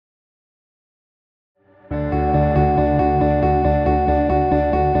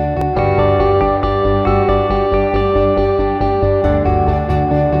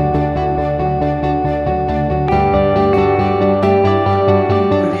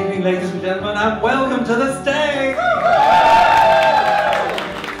evening, ladies and gentlemen, and welcome to the stage!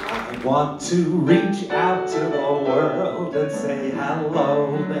 I want to reach out to the world and say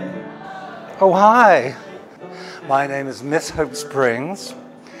hello there. Oh, hi. My name is Miss Hope Springs,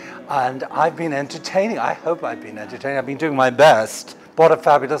 and I've been entertaining. I hope I've been entertaining. I've been doing my best. What a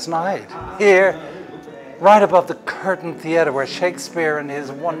fabulous night. Here, right above the Curtain Theatre where Shakespeare and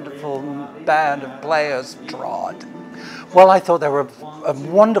his wonderful band of players trod. Well, I thought there were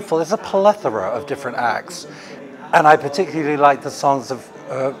there's a plethora of different acts. And I particularly like the songs of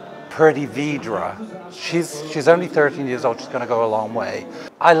Perdita. She's only 13 years old, she's going to go a long way.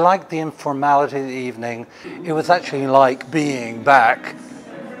 I liked the informality of the evening. It was actually like being back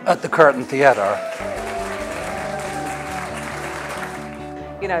at the Curtain Theatre.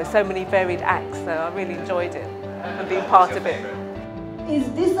 You know, so many varied acts, so I really enjoyed it and being part of it.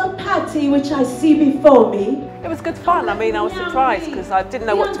 Is this a party which I see before me? It was good fun. I mean, I was surprised because I didn't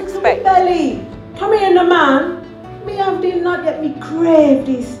know what to expect. Belly, come here, the man. Me have did not get me crave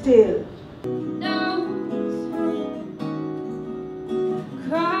this still.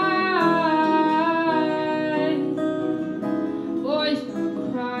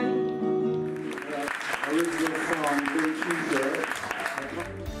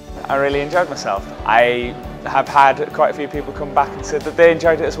 I really enjoyed myself. I have had quite a few people come back and said that they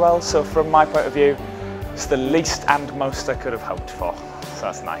enjoyed it as well, so from my point of view, it's the least and most I could have hoped for, so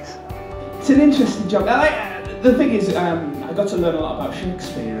that's nice. It's an interesting job. The thing is, I got to learn a lot about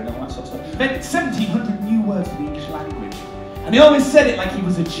Shakespeare and all that sort of stuff. He invented 1,700 new words for the English language, and he always said it like he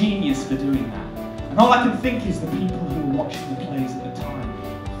was a genius for doing that. And all I can think is the people who were watching the plays at the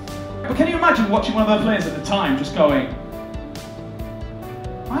time. But can you imagine watching one of those plays at the time just going,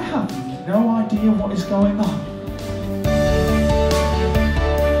 I have no idea what is going on.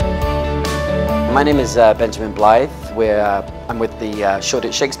 My name is Benjamin Blythe. I'm with the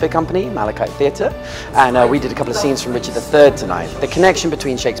Shoreditch Shakespeare Company, Malachite Theatre, and we did a couple of scenes from Richard III tonight. The connection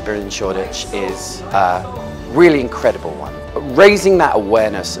between Shakespeare and Shoreditch is a really incredible one. Raising that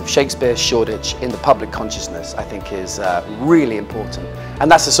awareness of Shakespeare, Shoreditch in the public consciousness, I think, is really important.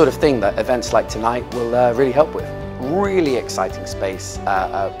 And that's the sort of thing that events like tonight will really help with. Really exciting space,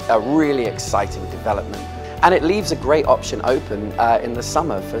 a really exciting development, and it leaves a great option open in the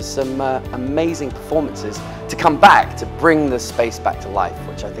summer for some amazing performances to come back to bring the space back to life,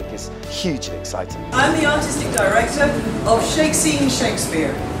 which I think is hugely exciting. I'm the artistic director of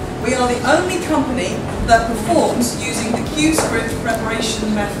Shakespeare. We are the only company that performs using the cue script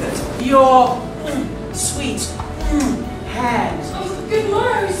preparation method. Your sweet hands. Oh, good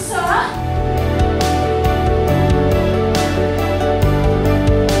morrow, sir.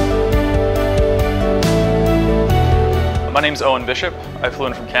 My name's Owen Bishop. I flew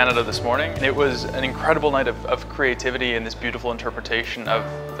in from Canada this morning. It was an incredible night of creativity and this beautiful interpretation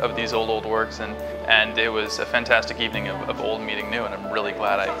of these old works, and it was a fantastic evening of old meeting new, and I'm really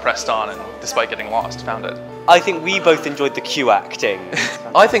glad I pressed on and, despite getting lost, found it. I think we both enjoyed the cue acting.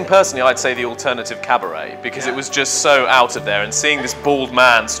 I think personally I'd say the alternative cabaret, because it was just so out of there, and seeing this bald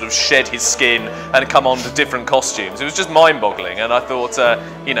man sort of shed his skin and come on to different costumes, it was just mind-boggling, and I thought,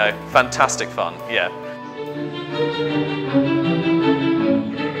 you know, fantastic fun, yeah.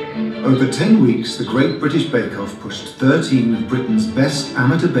 Over 10 weeks, the Great British Bake Off pushed 13 of Britain's best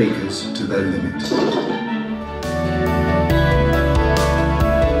amateur bakers to their limit.